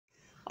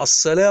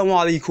Assalamu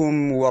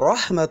alaikum wa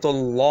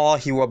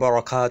rahmatullahi wa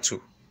barakatuh.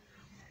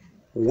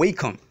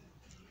 Welcome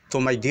to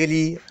my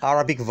daily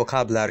Arabic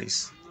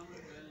vocabularies.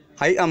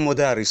 I am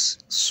Mudaris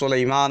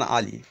Sulaiman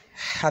Ali.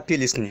 Happy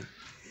listening.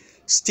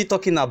 Still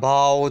talking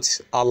about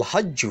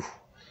Al-Hajj,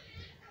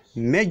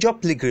 major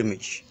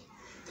pilgrimage,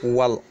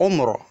 wal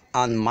Umrah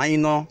and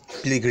minor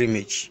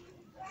pilgrimage.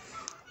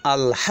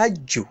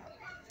 Al-Hajj,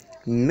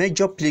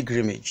 major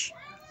pilgrimage,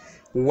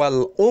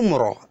 wal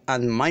Umrah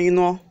and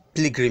minor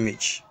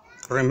pilgrimage.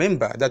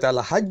 Remember that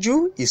Al-Hajj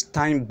is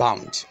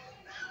time-bound.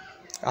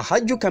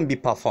 Al-Hajj can be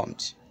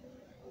performed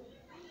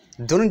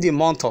during the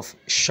month of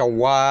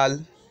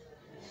Shawwal,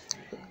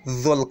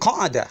 Dhul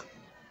Qa'dah,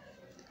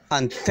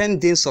 and 10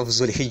 days of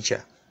Dhul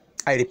Hijjah.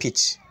 I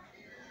repeat,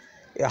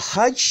 a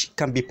Hajj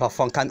can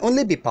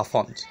only be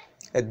performed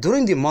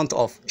during the month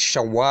of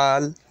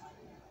Shawwal,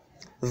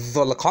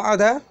 Dhul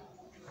Qa'dah,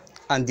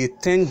 and the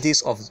 10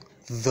 days of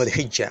Dhul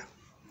Hijjah.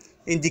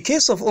 In the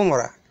case of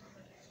Umrah,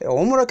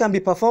 Umrah can be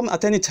performed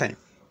at any time.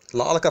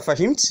 La'alaka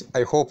fahimt?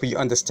 I hope you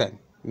understand.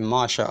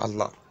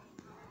 MashaAllah.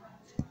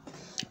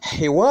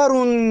 حوار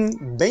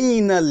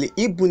بين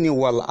الابن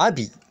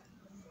والأبي.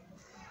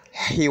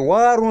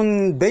 حوار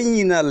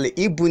بين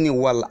الابن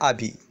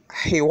والأبي.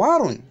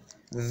 حوار.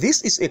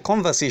 This is a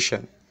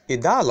conversation, a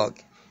dialogue.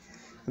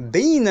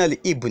 بين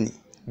الابن,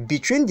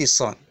 between the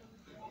son,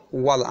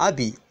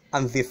 والأبي,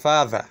 and the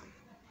father.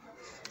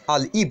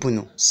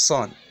 الابن,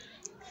 son.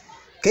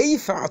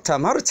 كيف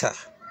اعتمرت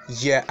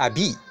يا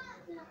أبي؟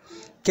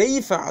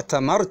 كيف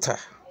اعتمرت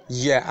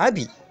يا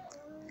أبي؟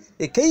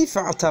 كيف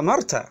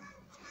اعتمرت?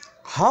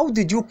 How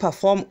did you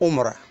perform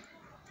Umrah?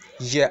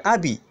 يا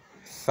أبي,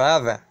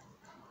 father.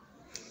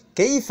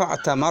 كيف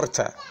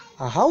اعتمرت?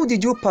 How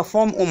did you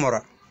perform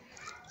Umrah?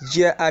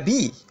 يا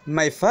أبي,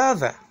 my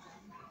father.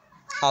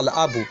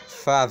 الأب,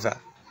 father.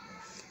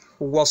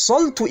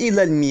 وصلت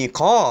إلى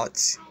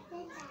الميقات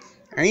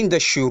عند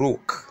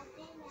الشروق.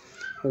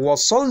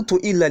 وصلت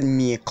إلى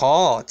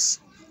الميقات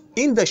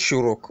عند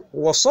الشروق.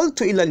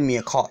 وصلت إلى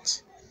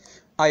الميقات.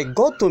 I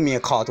got to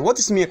miqat. What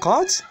is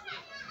miqat?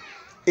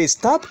 A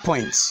start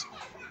point,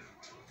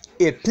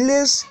 a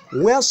place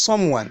where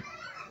someone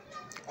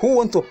who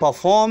wants to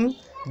perform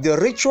the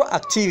ritual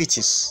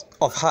activities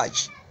of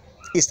Hajj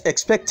is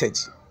expected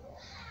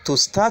to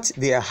start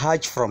their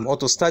Hajj from, or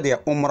to start their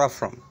Umrah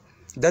from.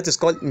 That is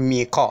called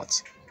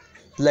miqat.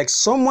 Like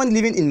someone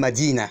living in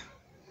Medina,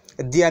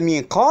 their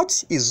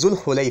miqat is Zul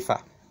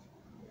Hulayfa.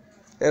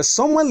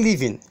 Someone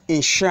living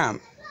in Sham,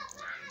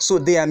 so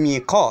their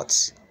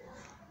miqat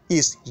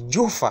is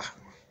Jufa.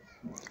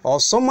 Or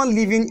someone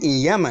living in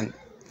Yemen,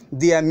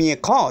 their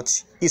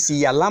miqat is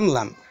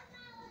Yalamlam.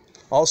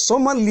 Or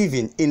someone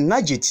living in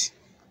Najd,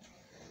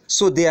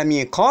 so their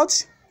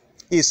miqat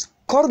is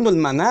Qarnul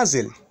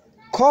Manazil.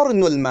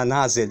 Qarnul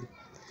Manazil.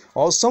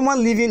 Or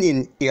someone living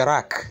in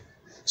Iraq,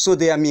 so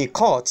their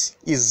miqat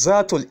is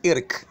Zatul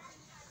Irq.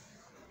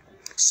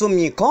 So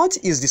miqat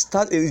is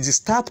the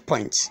start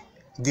point.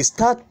 The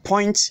start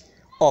point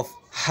of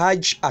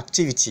Hajj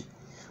activity,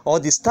 or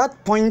the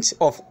start point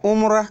of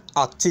Umrah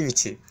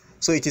activity.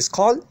 So it is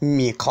called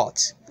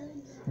miqat.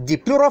 The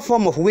plural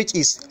form of which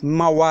is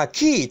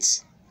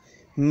mawaqit.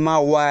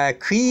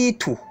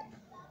 Mawaqitu.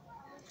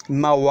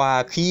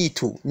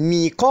 Mawaqitu.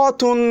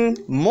 Miqatun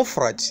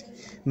mufrad.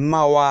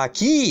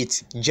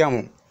 Mawaqit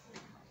jamu.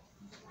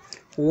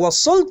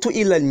 Wasaltu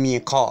ila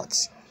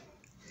al-miqat.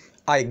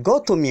 I go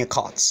to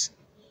miqat.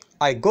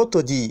 I go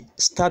to the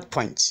start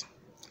point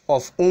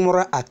of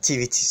Umrah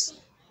activities.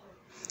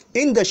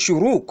 In the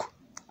Shuruk,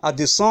 at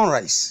the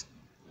sunrise.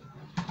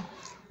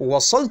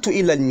 Wasaltu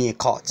ila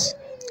al-miqat.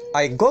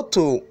 I go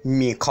to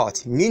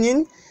miqat,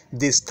 meaning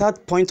the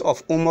start point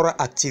of Umrah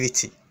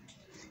activity.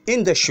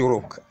 In the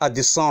Shuruk, at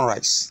the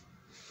sunrise.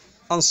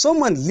 And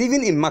someone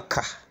living in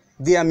Makkah,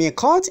 their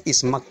miqat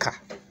is Makkah.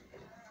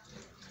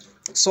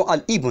 So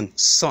al-ibn,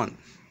 son.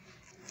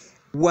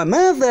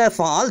 وَمَاذَا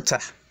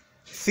فَعَلْتَ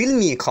فِي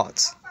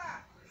الْمِيقَاتِ.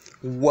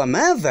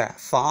 وَمَاذَا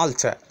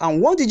فَعَلْتَ,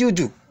 and what did you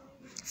do?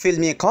 فِي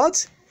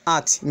الْمِيقَاتِ,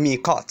 at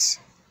miqat.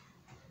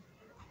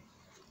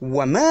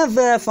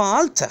 وَمَاذَا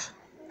فَعَلْتَ,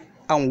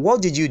 and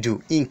what did you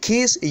do? In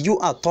case you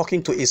are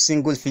talking to a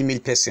single female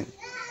person,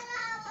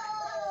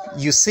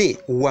 you say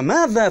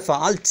وَمَاذَا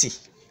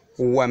فَعَلْتِ.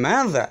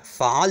 وَمَاذَا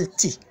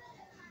فَعَلْتِ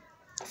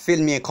فِي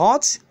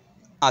الْمِيقَاتِ,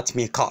 at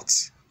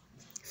miqat.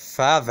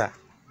 Father.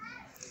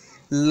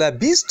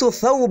 لبست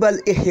ثوب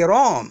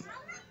الإحرام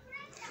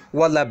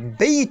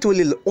ولبيت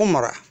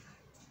للأمرة.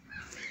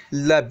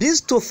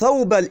 لبست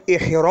ثوب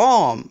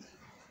الإحرام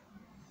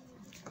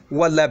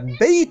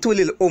ولبيت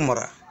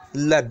للأمرة.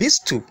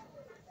 لبست,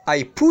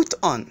 I put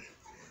on.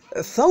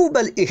 ثوب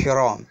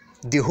الإحرام,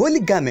 the holy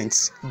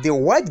garments, the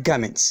white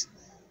garments.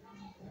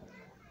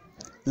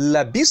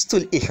 لبست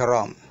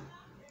الإحرام,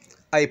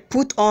 I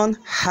put on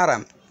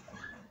haram.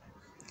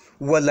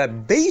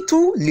 وَلَبَّيْتُ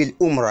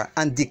لِلْأُمْرَةِ,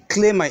 and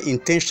declare my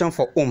intention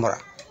for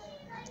Umrah.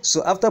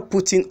 So after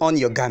putting on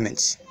your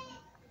garments,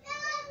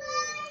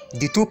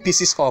 the two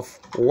pieces of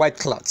white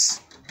cloths,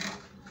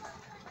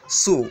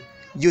 so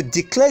you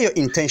declare your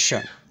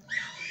intention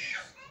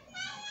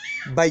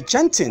by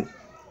chanting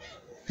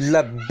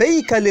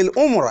labbaika lil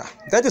umrah,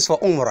 that is for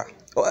umrah,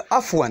 or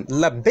afwan,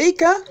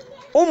 labbaika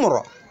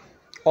umrah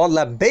or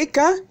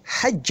labbaika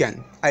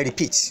hajjan. I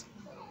repeat,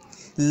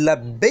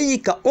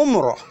 labbaika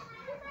umrah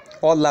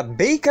or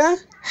labbaika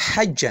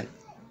hajjan.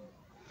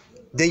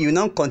 Then you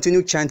now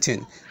continue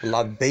chanting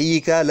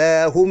labbaika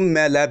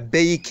lahumma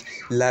labbaik,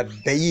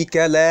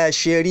 labbaika la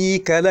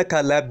sharika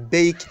laka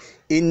labbaik,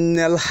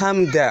 innal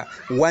hamda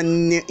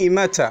wan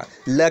ni'mata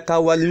laka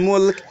wal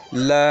mulk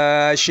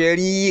la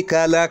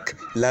sharika lak,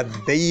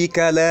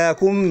 labbaika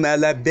lahumma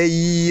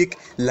labbaik,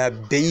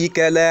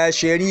 labbaika la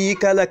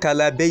sharika laka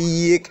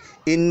labbaik,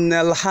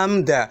 innal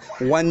hamda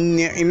wan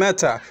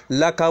ni'mata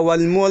laka wal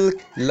mulk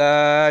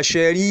la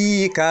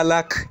sharika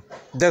lak.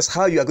 That's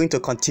how you are going to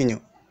continue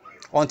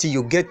until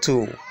you get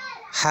to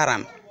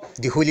Haram,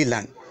 the Holy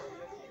Land,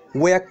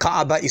 where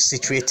Kaaba is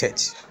situated.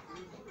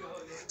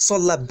 So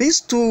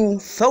labistu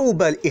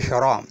thawb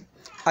al-ihram,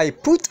 I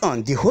put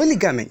on the holy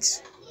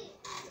garment,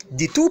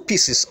 the two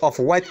pieces of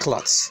white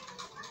cloths.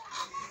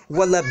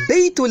 Wa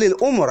labbaytu lil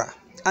umrah,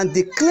 and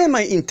declare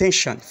my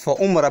intention for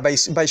umrah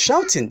by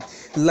shouting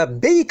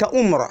labbayka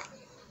umrah.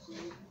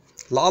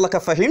 La'alaka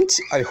fahimt?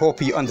 I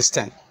hope you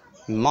understand.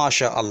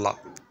 MashaAllah.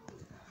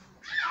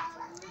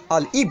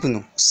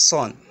 Al-ibnu,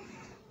 son.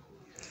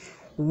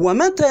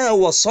 ومتى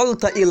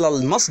وصلت إلى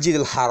المسجد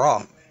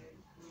الحرام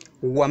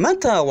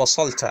ومتى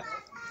وصلت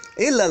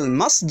إلى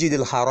المسجد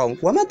الحرام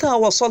ومتى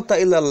وصلت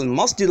إلى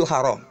المسجد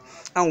الحرام,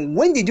 and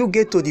when did you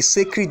get to the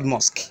sacred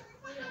mosque?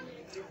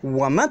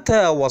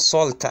 ومتى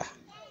وصلت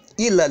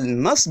إلى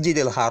المسجد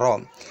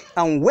الحرام,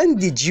 and when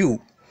did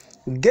you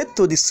get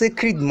to the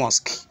sacred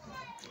mosque?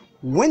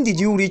 When did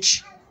you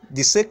reach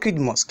the sacred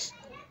mosque,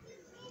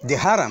 the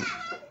Haram?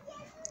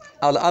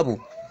 Al-Abu,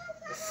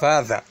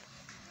 father.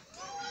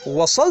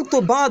 وصلت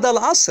بعد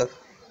العصر,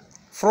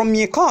 from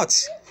Miqat.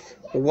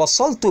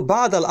 وصلت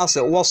بعد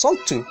العصر,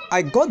 وصلت,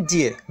 I got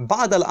there,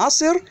 بعد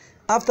العصر,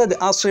 after the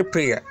Asr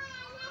prayer.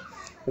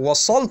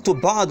 وصلت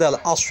بعد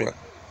العصر,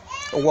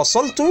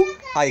 وصلت,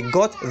 I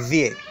got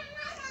there,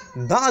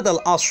 بعد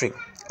العصر,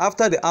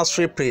 after the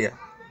Asr prayer.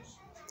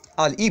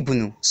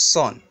 Al-Ibnu,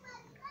 son.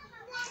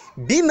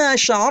 بما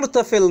شعرت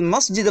في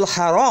المسجد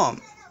الحرام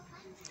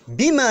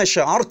بما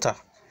شعرت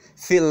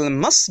في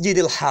المسجد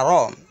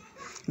الحرام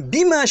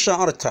بما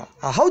شعرت,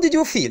 how did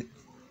you feel?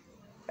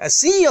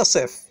 See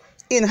yourself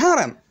in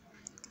Haram.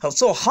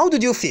 So how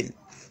did you feel?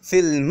 في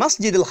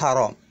المسجد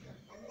الحرام,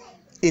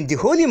 in the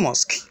holy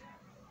mosque.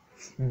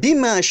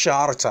 بما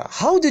شعرت,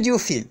 how did you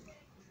feel?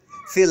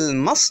 في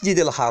المسجد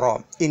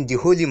الحرام, in the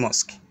holy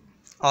mosque.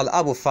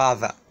 Al-Abu,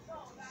 father.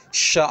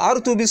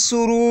 شعرت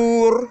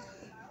بالسرور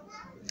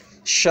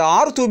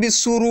شعرت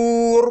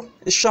بالسرور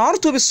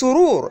شعرت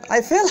بالسرور,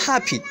 I felt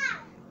happy.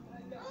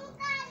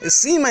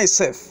 See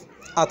myself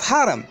at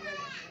Haram.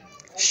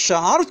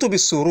 شعرت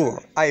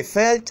بالسرور, I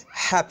felt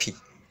happy.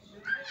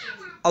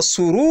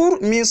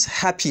 As-surur means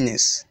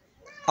happiness.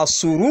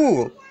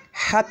 As-surur,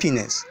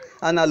 happiness.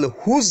 And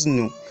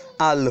al-huznu,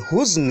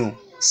 al-huznu,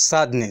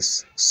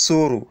 sadness,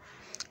 sorrow.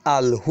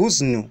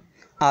 Al-huznu,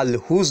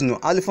 al-huznu,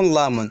 alifun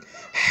lamun.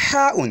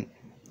 Ha'un,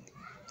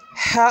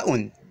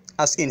 ha'un,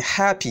 as in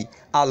happy.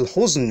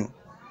 Al-huznu,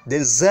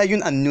 then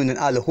zayun and nun.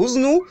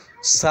 Al-huznu,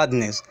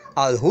 sadness.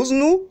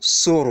 Al-huznu,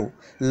 sorrow.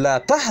 La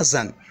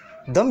tahzan,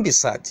 don't be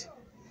sad.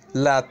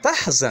 La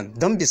tahzan,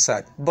 don't be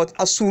sad. But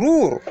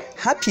as-surur,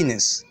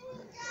 happiness.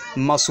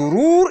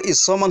 Masurur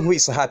is someone who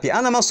is happy.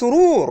 Ana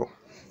masurur.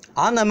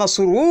 Ana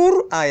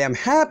masurur, I am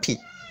happy.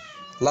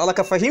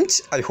 La'alaka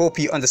fahimt? I hope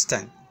you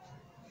understand.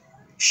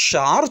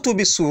 Sha'artu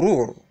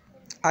bisurur,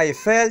 I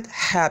felt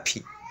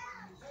happy.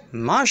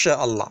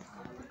 MashaAllah.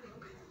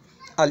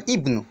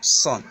 Al-Ibnu,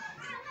 son.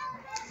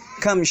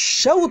 Kam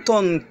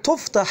shawton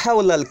tufta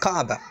hawla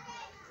al-Kaaba.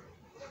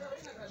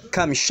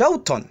 Kam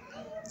shawton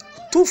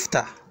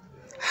tufta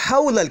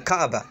hawla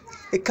al-Kaaba.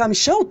 Kam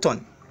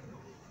shawton,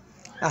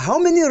 how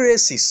many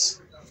races,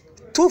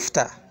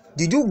 tufta,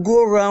 did you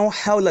go around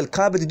hawla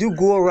al-Kaaba? Did you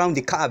go around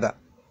the Kaaba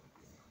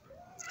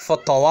for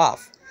tawaf,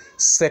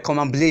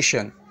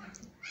 circumambulation,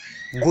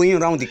 going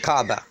around the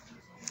Kaaba?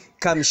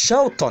 Kam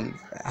shawton,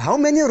 how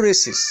many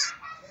races,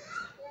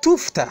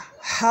 tufta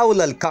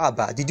hawla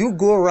al-Kaaba, did you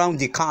go around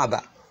the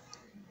Kaaba?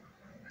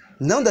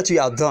 Now that we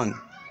are done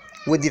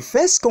with the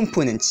first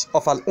component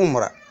of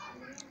al-Umrah,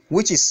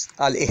 which is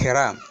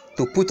al-Ihram,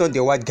 to put on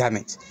the white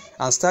garment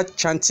and start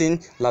chanting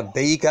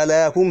labbaik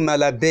Allahumma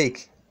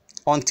labbaik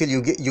until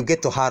you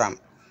get to Haram.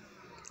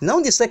 Now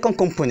the second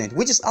component,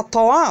 which is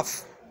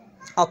at-tawaf.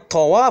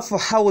 At-tawaf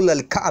hawla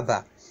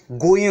al-Kaaba,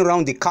 going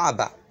around the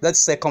Kaaba, that's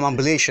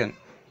circumambulation.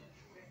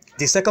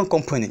 The second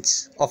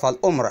component of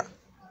al-Umrah.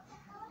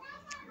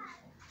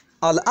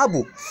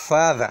 Al-Abu,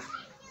 father.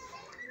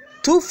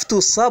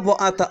 Tuftu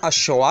sab'ata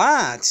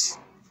ashwat.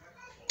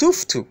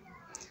 Tuftu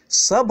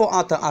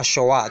sab'ata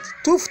ashwat.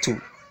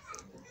 Tuftu,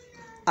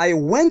 I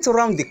went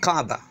around the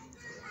Kaaba,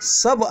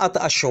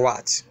 sab'ata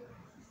ashwat,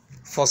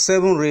 for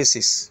 7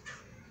 races.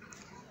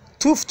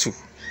 Tuftu,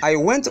 I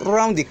went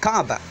around the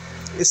Kaaba,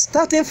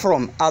 starting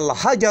from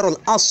Al-Hajar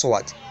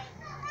al-Aswad,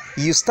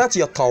 you start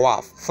your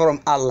tawaf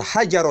from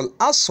Al-Hajar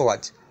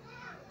al-Aswad.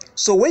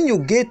 So when you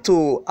get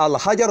to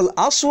Al-Hajar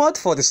al-Aswad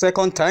for the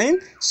second time,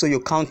 so you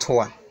count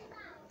 1.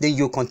 Then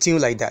you continue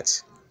like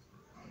that.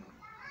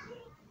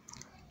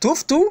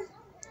 Tuftu,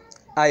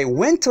 I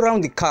went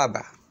around the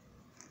Kaaba,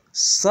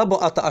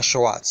 Sab'at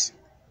Ashwat,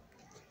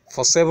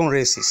 for 7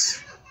 races.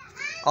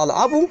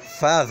 Al-Abu,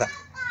 father.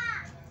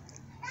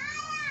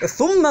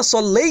 ثم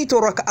صليت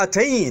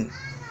ركعتين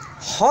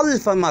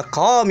خلف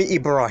مقام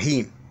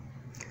إبراهيم.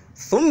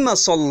 ثم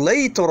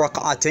صليت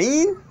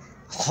ركعتين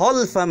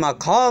خلف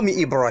مقام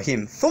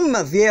إبراهيم.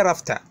 ثم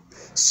thereafter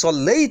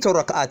صليت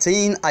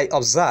ركعتين, I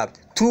observed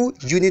 2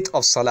 units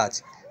of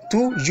salat,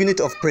 2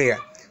 units of prayer.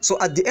 So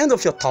at the end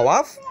of your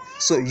tawaf,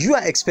 so you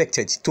are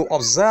expected to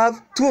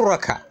observe 2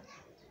 rak'ah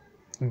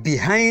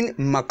behind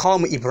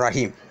Maqam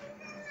Ibrahim,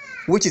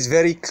 which is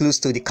very close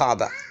to the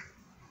Kaaba.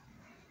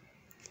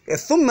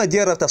 ثم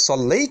thereafter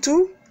صليت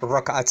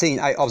ركعتين,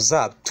 I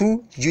observed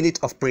 2 units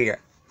of prayer.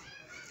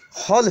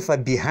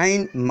 خلف,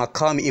 behind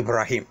Maqam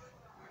Ibrahim,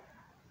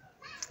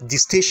 the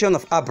station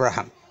of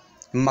Abraham.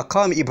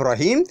 Maqam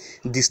Ibrahim,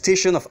 the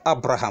station of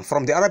Abraham,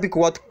 from the Arabic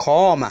word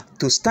qama,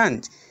 to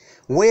stand,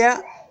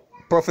 where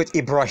Prophet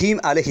Ibrahim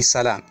alayhi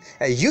salam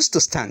used to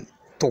stand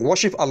to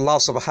worship Allah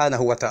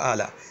subhanahu wa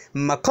ta'ala.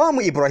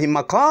 Maqam Ibrahim,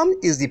 maqam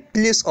is the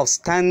place of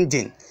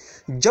standing,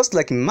 just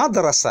like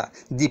madrasa,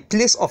 the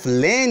place of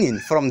learning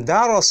from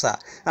darasa,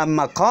 and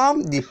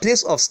maqam, the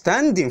place of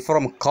standing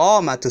from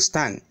qama, to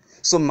stand.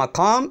 So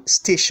maqam,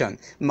 station.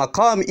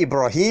 Maqam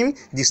Ibrahim,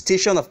 the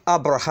station of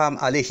Abraham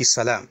alayhi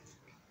salam.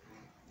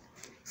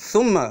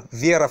 Thumma,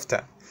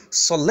 thereafter,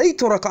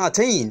 Sallaytu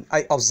rak'atayn,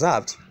 I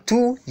observed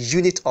 2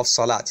 units of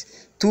salat,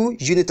 2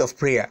 units of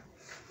prayer.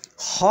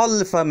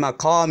 Khalfa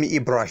maqam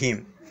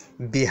Ibrahim,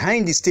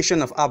 behind the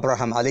station of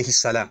Abraham alayhi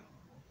salam.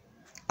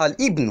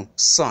 Al-Ibnu,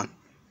 son.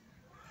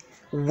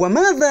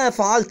 وماذا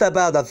فعلت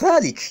بعد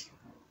ذلك؟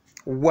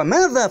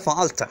 وماذا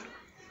فعلت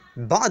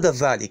بعد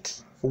ذلك؟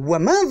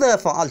 وماذا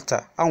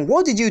فعلت? And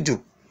what did you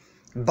do?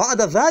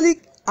 بعد ذلك,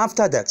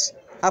 after that,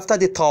 after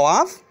the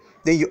tawaf,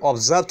 then you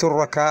observe 2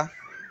 rak'ah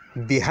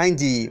behind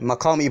the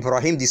Maqam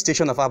Ibrahim, the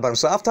station of Abraham.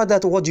 So after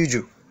that, what do you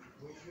do?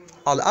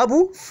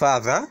 Al-Abu,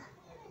 father.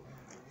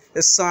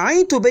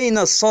 سعيت بين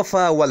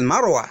الصفا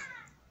والمروة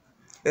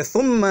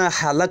ثم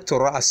حلقت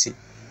رأسي.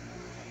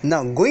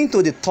 Now going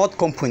to the 3rd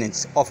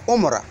component of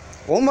Umrah.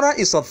 Umrah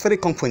is of 3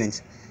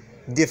 components.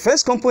 The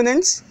first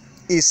component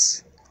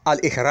is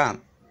Al-Ihram,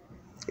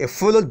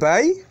 followed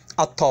by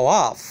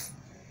Al-Tawaf,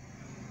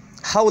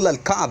 Hawla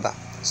Al-Kaaba.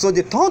 So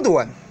the 3rd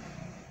one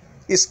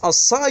is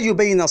As-Sa'yu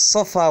bayna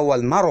Safa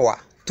wal Marwa,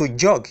 to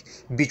jog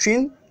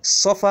between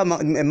Safa,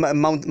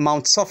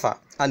 Mount Safa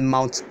and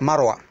Mount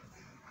Marwa.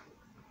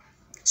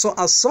 So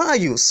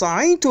As-Sa'yu,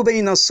 Sa'aytu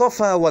bayna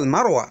Safa wal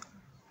Marwa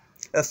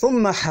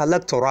thumma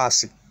halaktu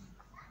rasi.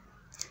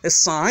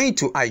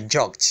 As-Sa'aytu, I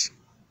jogged,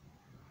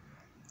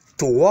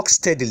 to walk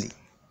steadily.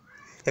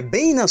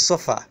 Bayna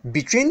Safa,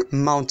 between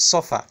Mount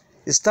Safa,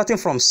 starting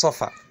from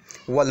Safa,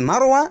 wal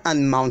Marwa,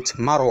 and Mount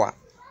Marwa.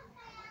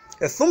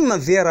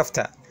 Thumma,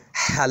 thereafter,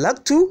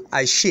 halaktu,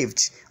 I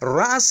shaved,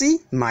 rasi,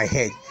 my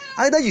head.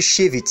 Either you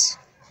shave it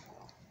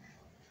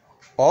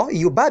or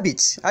you barb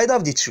it, either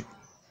of the two.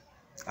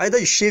 Either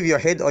you shave your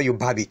head or you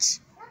barb it.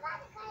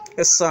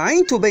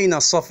 Sa'aytu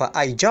bayna Safa,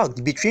 I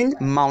jogged between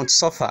Mount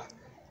Safa,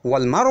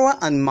 wal Marwa,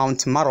 and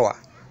Mount Marwa.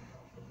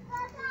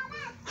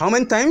 How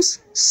many times?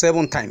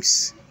 7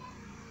 times.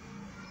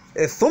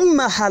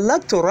 Thumma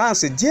halaktu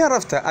rasi,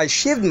 thereafter I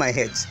shaved my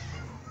head.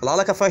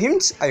 Lalaka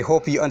fahimt? I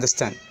hope you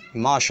understand.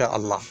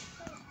 MashaAllah.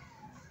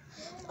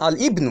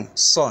 Al-Ibnu,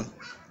 son.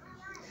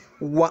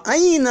 Wa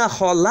ayna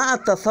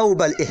khala'ta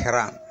thawb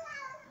al-ihram?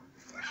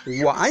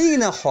 Wa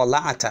ayna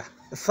khala'ta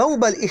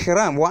thawb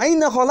al-ihram? Wa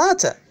ayna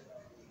khala'ta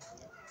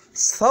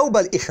thawb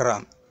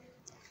al-ihram?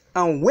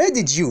 And where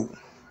did you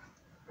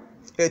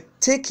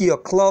take your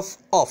cloth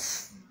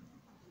off?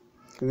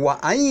 Wa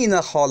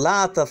ayna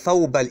khala'ta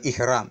thawb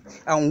al-ihram?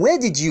 And where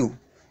did you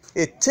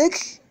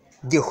take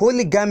the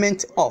holy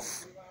garment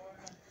off?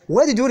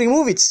 Where did you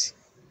remove it?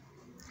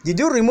 Did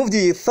you remove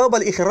the thawb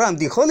al-ihram,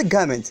 the holy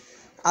garment,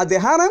 at the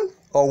haram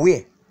or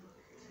where?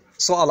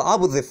 So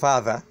Al-Abu, the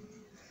father,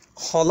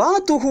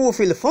 khalatuhu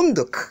fil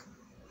funduk.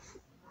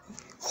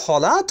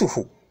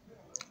 Khalatuhu,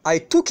 I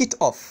took it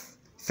off.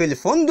 Fil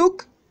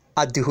funduk,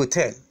 at the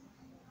hotel.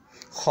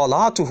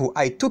 Khalatuhu,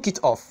 I took it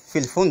off.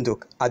 Fil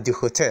funduk, at the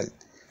hotel.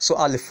 So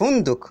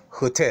Al-Funduk,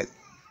 hotel.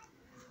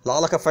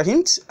 La'alaka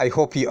fahimt? I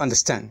hope you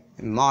understand.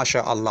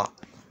 MashaAllah.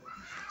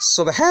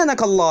 Subhanaka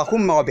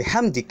Allahumma wa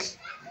bihamdik.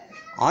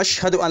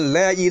 Ashhadu an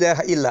la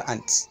ilaha illa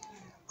ant.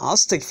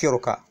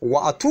 Astaghfiruka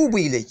wa atubu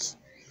ilayk.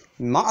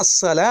 Ma'as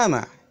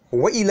salama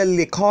wa ila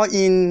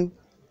liqa'in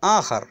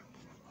akhar.